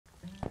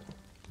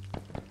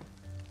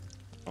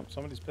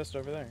somebody's pissed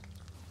over there.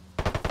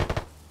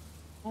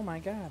 Oh my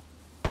god.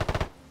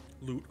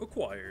 Loot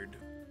acquired.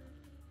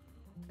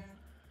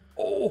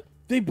 Oh,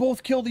 they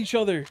both killed each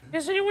other.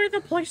 Is anyone at the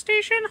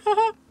PlayStation?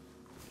 Haha.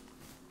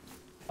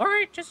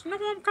 Alright, just know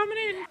I'm coming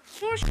in.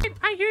 Oh shit,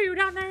 I hear you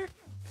down there.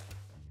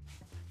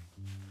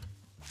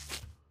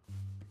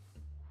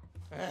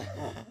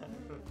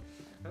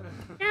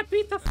 Yeah,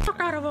 beat the fuck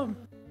out of him.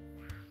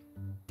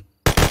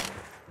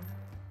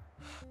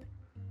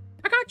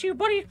 I got you,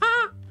 buddy.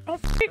 Ha! Don't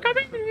fucking come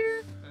in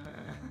here.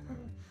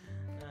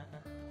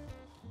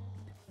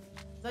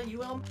 Is that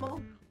you,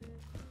 Elmo?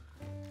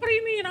 What do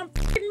you mean? I'm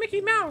fucking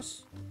Mickey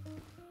Mouse.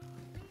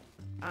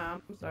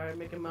 I'm sorry,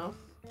 Mickey Mouse.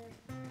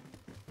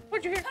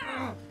 What'd you hear?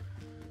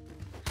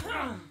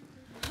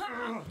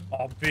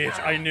 Oh, bitch,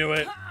 I knew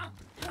it.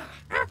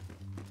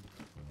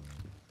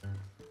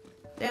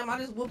 Damn, I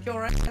just whooped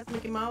your ass,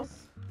 Mickey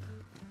Mouse.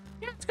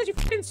 Yeah, it's because you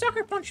fucking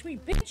sucker punched me,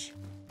 bitch.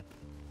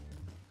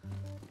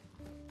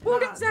 Who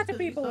does that to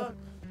people?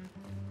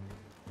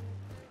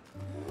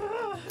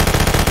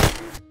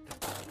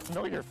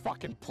 Know your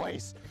fucking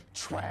place,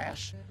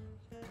 trash.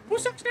 Who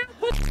sucks now?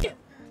 Pussy.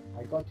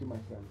 I got you, my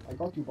friend. I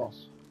got you,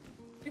 boss.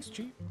 Thanks,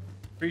 Chief.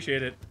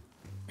 Appreciate it.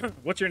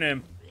 What's your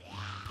name?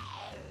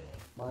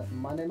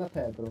 My name is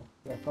Pedro.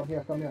 Yeah, come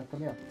here, come here,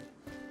 come here.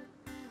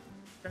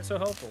 That's so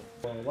helpful.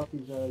 What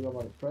is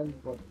your friend?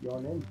 What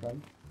your name,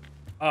 friend?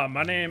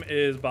 My name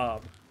is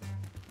Bob.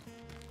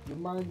 You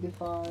mind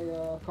if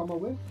I come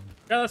with?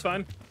 Yeah, that's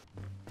fine.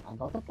 I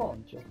got a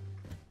punch.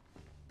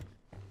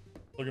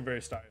 Looking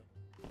very stylish.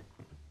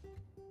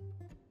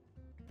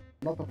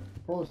 Not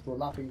opposed to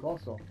laughing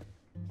also.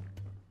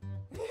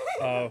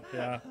 Oh,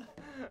 yeah.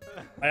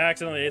 I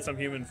accidentally ate some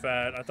human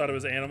fat. I thought it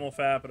was animal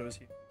fat, but it was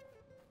human.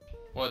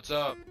 What's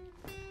up?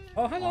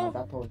 Oh, hello.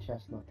 That old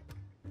chestnut.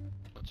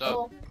 What's up?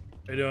 Hello.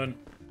 How you doing?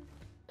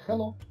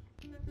 Hello.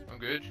 I'm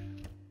good.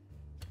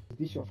 Is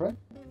this your friend?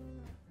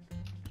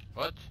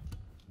 What?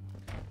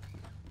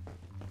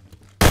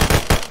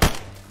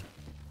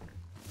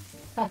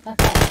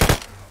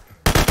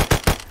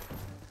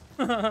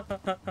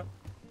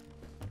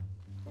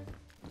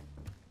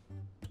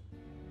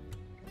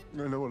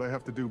 I know what I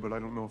have to do, but I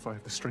don't know if I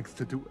have the strength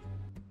to do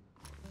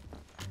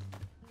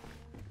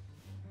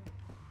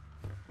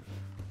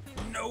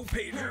it. No,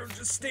 Pedro,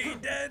 just stay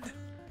dead.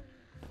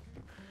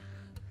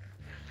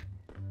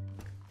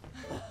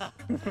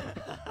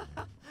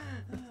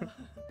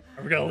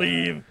 Are we gonna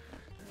leave?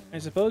 I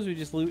suppose we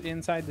just loot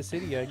inside the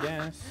city, I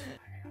guess.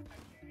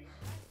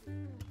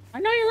 I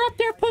know you're up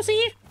there,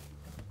 pussy.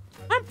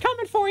 I'm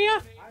coming for you.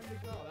 No,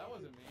 that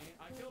wasn't me.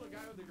 I killed a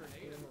guy with a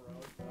grenade in the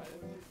road, but I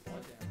didn't see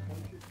blood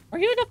damage. Are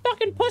you the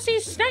fucking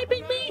pussy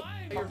sniping me?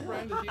 Your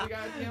friend, is he the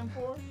guy at the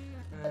M4?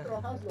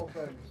 Pedro has no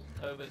friends.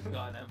 Hobart's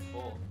got an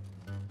M4.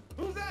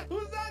 Who's that?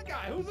 Who's that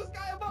guy? Who's this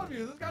guy above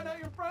you? Is this guy not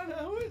your friend?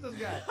 Who is this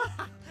guy?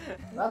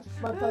 That's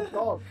my pet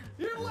dog.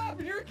 You're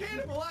laughing. You're a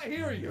cannibal. I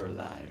hear you. You're a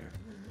liar.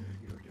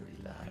 You're a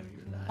dirty liar.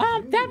 You're a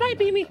liar. That might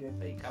be me.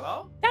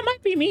 Hello? That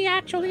might be me,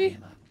 actually.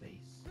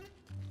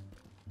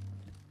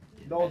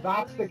 No,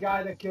 that's the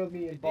guy that killed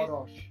me in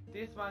Borosh.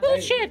 This one.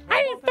 Bullshit!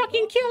 I didn't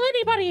fucking kill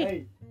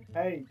anybody.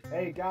 Hey,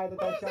 guy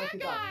that I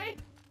shouted at.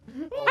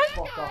 Oh,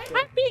 fuck off.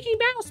 I'm Mickey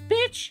Mouse,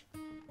 bitch.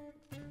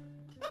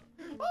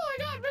 Oh my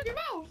God, Mickey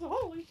Mouse!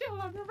 Holy shit,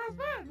 I'm your best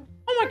friend.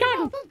 Oh my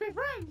God. Let's be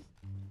friends.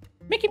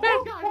 Mickey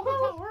Mouse.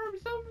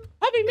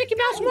 I'll be Mickey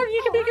Mouse 1,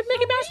 you can be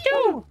Mickey Mouse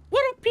 2!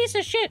 What a piece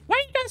of shit!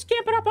 Why you guys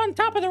camping up on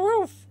top of the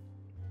roof?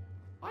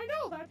 I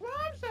know, that's what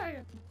I'm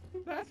saying!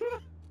 That's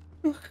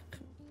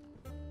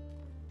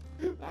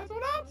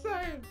what I'm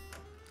saying!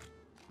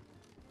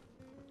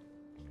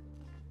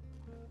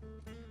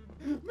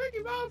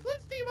 Mickey Mouse,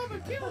 let's team up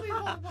and kill these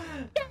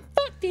motherfuckers! Yeah,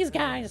 fuck these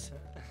guys!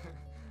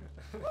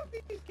 Fuck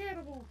these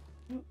cannibals!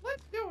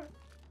 Let's do it!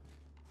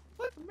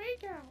 Let's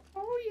make out!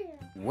 Oh yeah!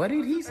 What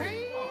did he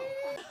say?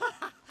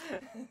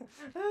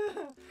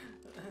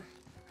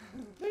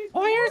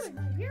 Warriors! I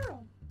hear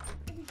him!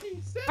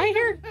 He said I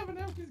hear-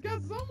 he's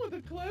got some with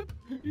a clip.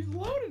 He's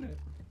loading it.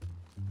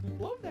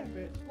 Load that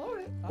bitch. Load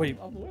it. Wait,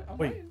 I'm wait,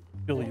 waiting.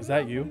 Billy, is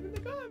that you? Load it in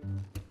the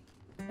gun.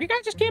 Are you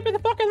guys just camping the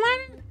fucking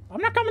ladder?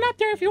 I'm not coming up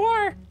there if you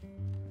are.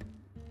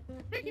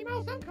 Mickey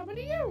Mouse, I'm coming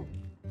to you.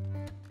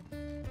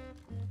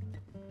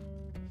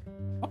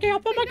 Okay, I'll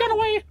put my gun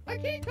away. I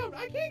can't come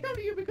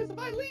to you because if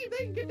I leave,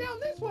 they can get down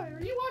this way.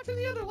 Are you watching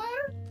the other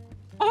ladder?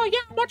 Oh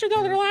yeah, I'm watching the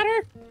other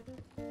ladder.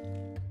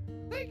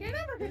 They can't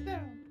ever get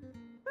down.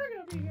 We're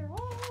gonna be here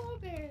all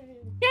day.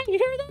 Yeah, you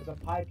hear that? There's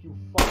a pipe, you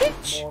fucking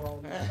Bitch.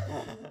 moron.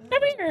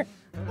 Come here.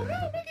 Oh no,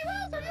 Mickey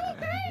Mouse, are you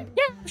okay?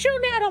 Yeah, I'm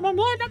shooting at him. I'm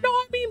letting them know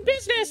I mean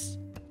business.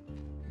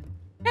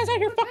 Guys out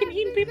here fucking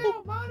eating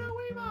people. Mono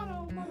we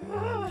mono.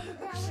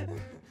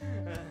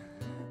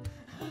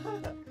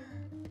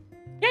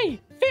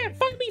 Hey,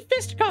 find me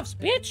fisticuffs,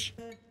 bitch.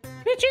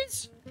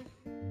 Bitches.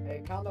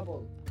 Hey,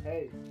 cannibal.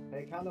 Hey,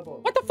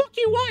 cannibal. What the fuck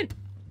you want?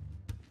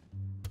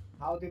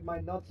 How did my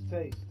nuts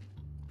taste?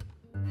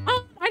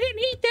 I didn't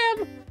eat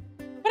them,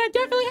 but I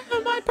definitely have them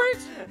in my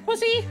purse,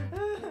 pussy.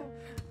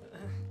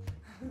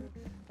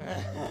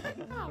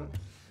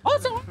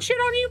 Also, I shit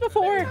on you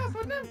before. Mickey Mouse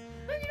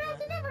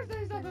would never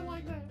say something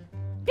like that.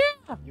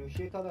 Yeah. You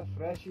shit on a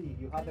freshie.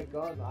 You had a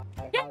gun.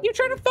 Yeah, you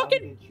trying to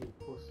fucking... You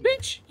pussy.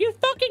 Bitch, you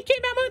fucking came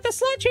at me with a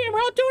sledgehammer.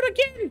 I'll do it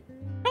again.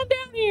 Come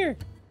down here.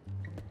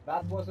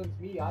 That wasn't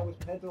me. I was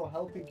Pedro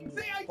helping you.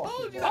 See, I told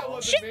fucking you that Oh,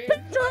 wasn't shit, me.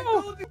 Pedro. I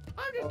told you.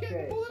 I'm just getting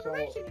Okay, full so-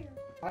 information here.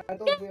 I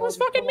don't Yeah, think it was I'll just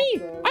fucking come me.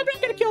 up I'm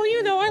not gonna kill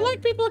you, though. I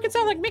like people who can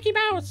sound like Mickey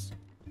Mouse.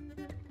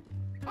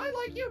 I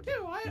like you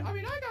too. I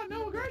mean, I got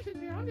no aggression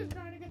here. I'm just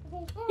trying to get the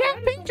whole story. Yeah, I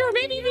just don't Pedro, like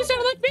maybe if being you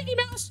sounded like Mickey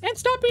Mouse and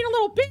stopped being a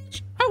little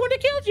bitch, I would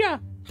have killed you.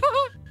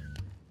 Haha.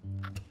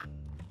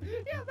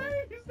 Yeah, maybe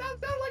if you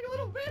sound like a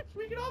little bitch,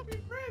 we can all be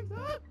friends,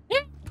 huh? Yeah,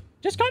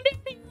 just come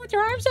down here with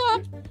your arms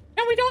up,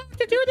 and we don't have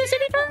to do this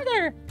any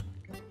further.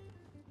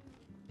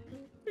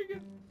 We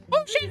can-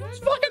 Oh shit, we can who's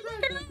end all fucking this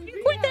looking and around? be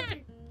You quit that.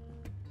 happy.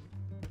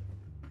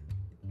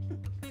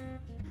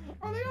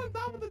 Are they on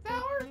top of the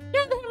tower?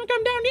 Yeah, they haven't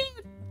come down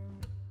yet.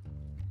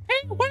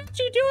 Hey, why don't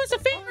you do us a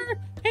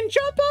favor and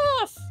jump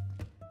off?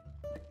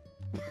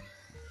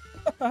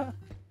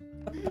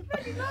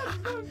 Mickey Mouse is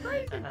going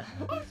crazy.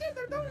 Oh shit,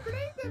 they're throwing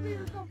grenades at me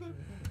or something.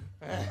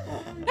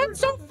 That's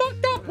so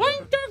fucked up. Why are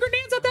you throwing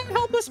grenades at that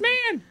helpless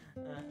man?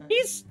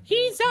 He's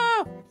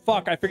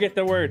fuck, I forget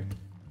the word.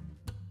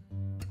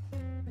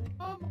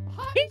 Hot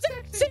He's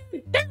and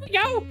sexy. there we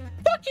go.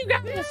 Fuck you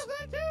Yeah, guys.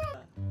 that too.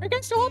 Are you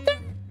guys still up there?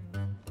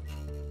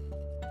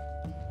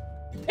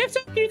 If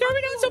so, can you throw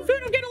me down some food?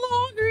 I'm getting a little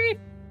hungry.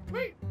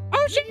 Wait,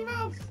 Oh Mickey shit.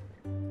 Mouse.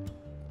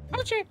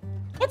 Oh shit.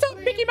 What's up,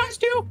 Mickey Mouse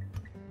 2?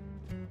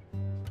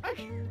 I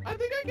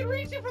think I can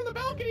reach you from the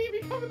balcony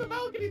if you come in the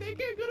balcony. They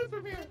can't get us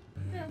from here.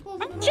 Yeah, I'm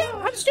closing the Oh shit,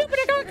 door. I'm stupid.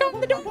 I gotta come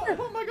in the I door.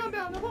 put my gun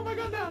down. I put my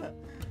gun down.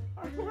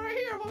 I'm right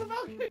here. I'm on the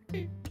balcony.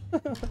 They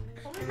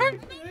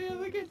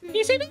can't see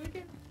You see me? They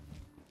can't-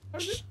 Are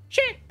they-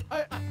 Shit.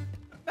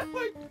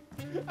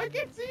 I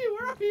can't see you.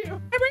 Where are you?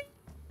 I'm right.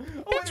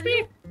 Oh, That's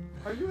me.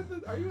 Are you at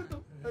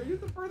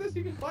the furthest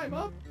you can climb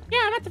up? Yeah,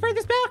 I'm at the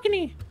furthest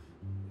balcony.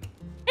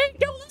 Hey,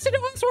 don't listen to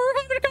us.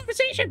 We're having a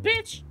conversation,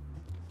 bitch.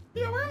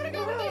 Yeah, we're having a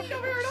conversation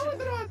over here. Don't listen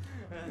to us,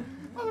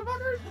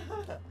 motherfuckers.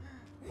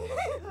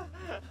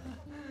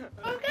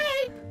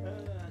 Okay.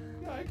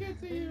 Yeah, I can't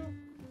see you.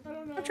 I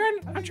don't know. I'm trying-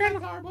 I I'm think trying that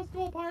to- tower must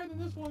go up higher than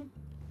this one.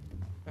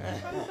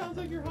 Kind of sounds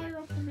like you're higher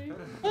up than me.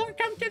 Oh,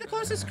 come to the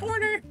closest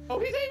corner. Oh,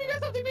 he's aiming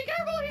at something. Be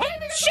careful. He's Oh,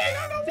 aiming at shit. something.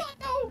 I don't know what.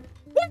 No.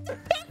 What the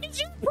fuck is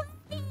your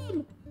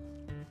problem?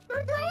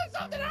 They're throwing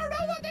something. I don't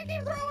know what they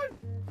keep throwing.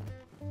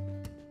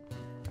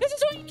 This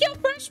is why you kill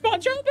fresh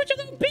spawns. You're all a bunch of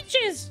little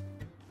bitches.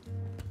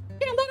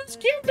 Yeah, let us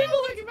kill people.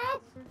 No, Mickey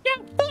Mouse.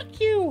 Yeah, fuck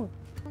you.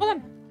 Hold on.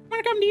 I'm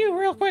gonna come to you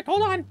real quick.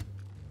 Hold on.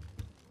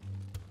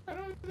 I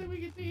don't think we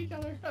can see each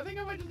other. I think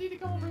I might just need to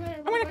come over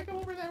there. gonna- If I come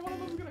over there, one of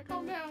them's gonna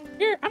come down.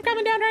 Here, I'm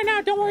coming down right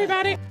now. Don't worry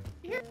about it.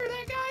 You hear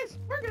that, guys?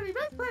 We're gonna be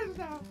best friends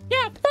now.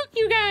 Yeah, fuck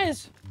you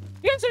guys.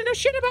 You guys don't know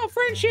shit about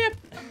friendship.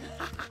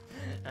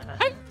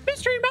 I got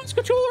Mystery Mouse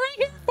Control right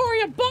here for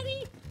you,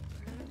 buddy.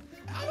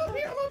 I'm up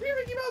here,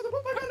 Mickey Mouse. I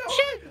put my gun down.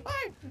 Shit.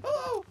 Hi,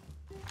 hello.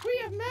 We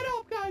have met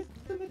up, guys,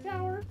 in the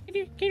tower. Can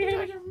you You hear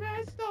guys me? are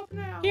messed up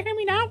now. Can you hear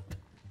me now?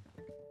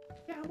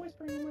 Yeah, I'm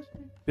whispering.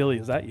 Billy,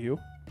 is that you?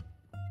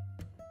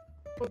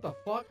 What the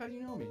fuck? How do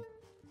you know me?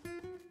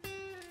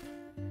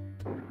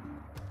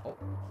 Oh,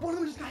 one of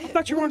them just got hit. I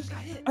thought you were One on. of them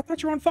just got hit. I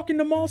thought you were on fucking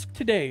Namalsk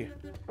today.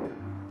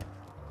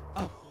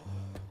 Oh.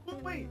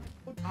 Wait,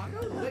 what, Taco?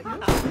 Is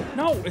that you?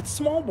 No, it's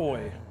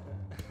SmollBoi.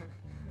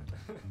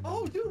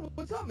 Oh, dude,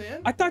 what's up,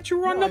 man? I thought you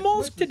were on No, I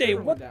Namalsk switched the today.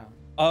 server What? down.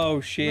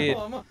 Oh shit.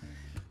 No, I'm up.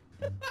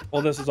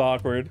 Well, this is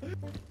awkward. Do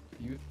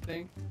you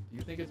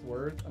think it's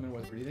worth? I mean,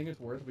 do you think it's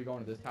worth if we go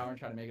into this tower and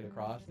try to make it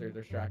across? They're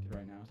distracted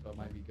right now, so it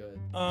might be good.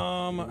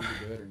 Would it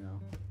be good or no?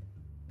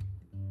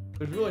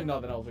 There's really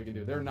nothing else we can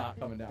do. They're not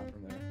coming down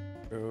from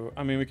there.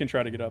 I mean, we can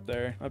try to get up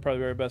there. That'd probably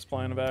be our best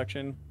plan of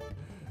action.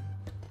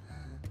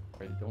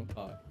 Alright, don't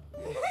talk.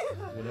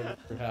 Whatever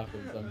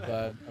happens, I'm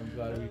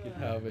glad we could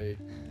have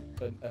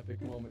an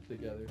epic moment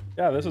together.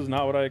 Yeah, this is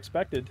not what I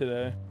expected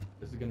today.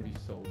 This is gonna be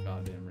so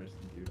goddamn risky,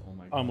 dude. Oh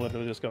my god. I'm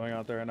literally just going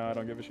out there and I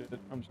don't give a shit.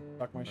 I'm just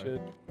talking my shit.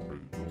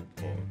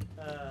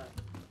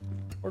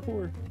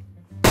 Parkour.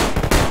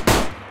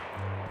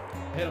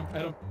 Hit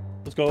him.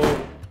 Let's go.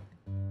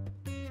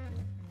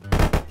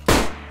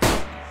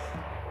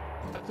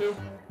 Got two.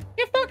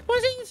 You fuck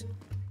pussies.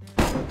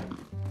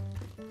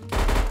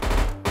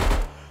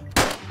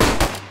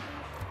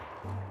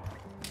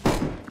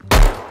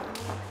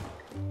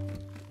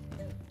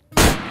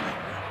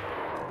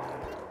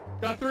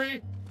 Got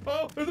three.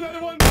 Oh, there's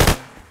another one.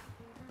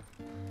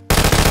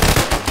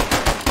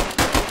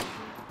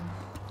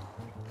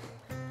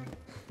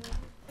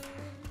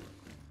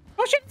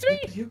 Oh shit,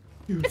 it's me.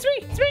 You. It's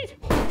me.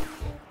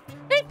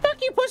 Hey,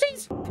 fuck you,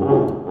 pussies.